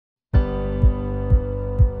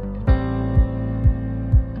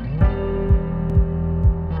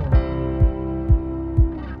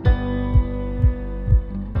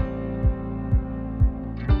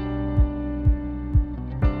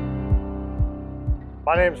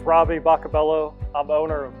My name is Robbie Bacabello. I'm the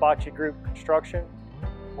owner of Bocce Group Construction.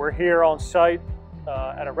 We're here on site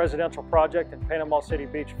at a residential project in Panama City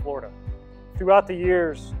Beach, Florida. Throughout the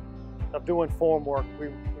years of doing form work, we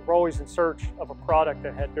were always in search of a product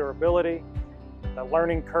that had durability, the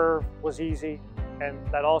learning curve was easy, and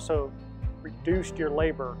that also reduced your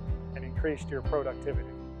labor and increased your productivity.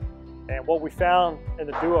 And what we found in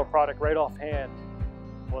the Duo product right offhand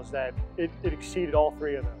was that it exceeded all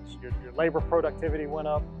three of those. Your labor productivity went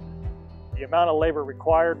up, the amount of labor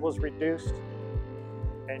required was reduced,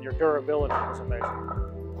 and your durability was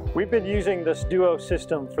amazing. We've been using this Duo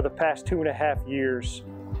system for the past 2.5 years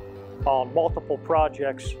on multiple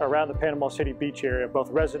projects around the Panama City Beach area, both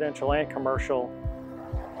residential and commercial,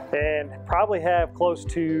 and probably have close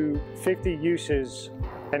to 50 uses,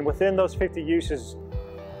 and within those 50 uses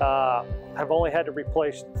have only had to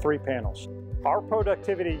replace 3 panels. Our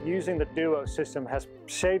productivity using the Duo system has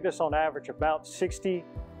saved us on average about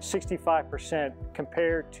 60–65%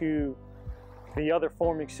 compared to the other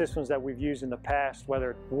forming systems that we've used in the past,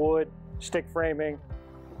 whether it's wood, stick framing,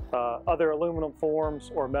 other aluminum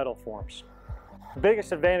forms, or metal forms. The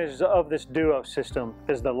biggest advantage of this Duo system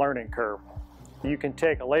is the learning curve. You can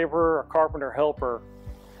take a laborer or carpenter helper,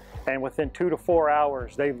 and within 2 to 4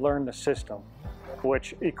 hours, they've learned the system,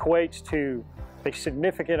 which equates to a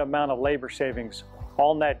significant amount of labor savings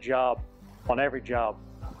on that job, on every job.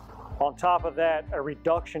 On top of that, a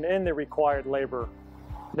reduction in the required labor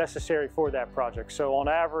necessary for that project. So on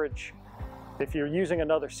average, if you're using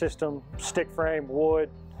another system, stick frame, wood,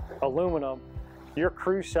 aluminum, your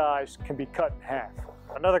crew size can be cut in half.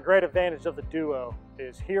 Another great advantage of the Duo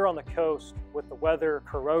is here on the coast with the weather,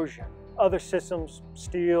 corrosion. Other systems,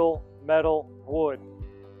 steel, metal, wood,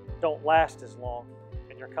 don't last as long,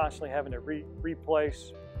 and you're constantly having to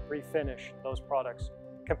replace, refinish those products.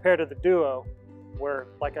 Compared to the Duo, where,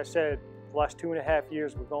 like I said, the last 2.5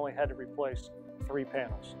 years, we've only had to replace 3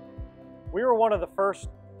 panels. We were one of the first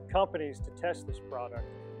companies to test this product,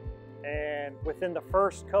 and within the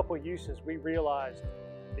first couple uses, we realized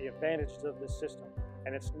the advantages of this system.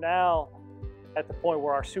 And it's now at the point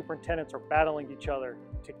where our superintendents are battling each other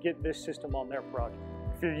to get this system on their project.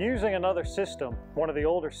 If you're using another system, one of the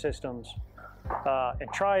older systems, and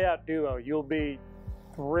try out Duo, you'll be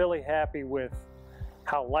really happy with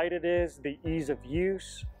how light it is, the ease of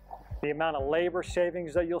use, the amount of labor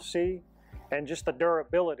savings that you'll see, and just the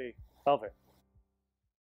durability of it.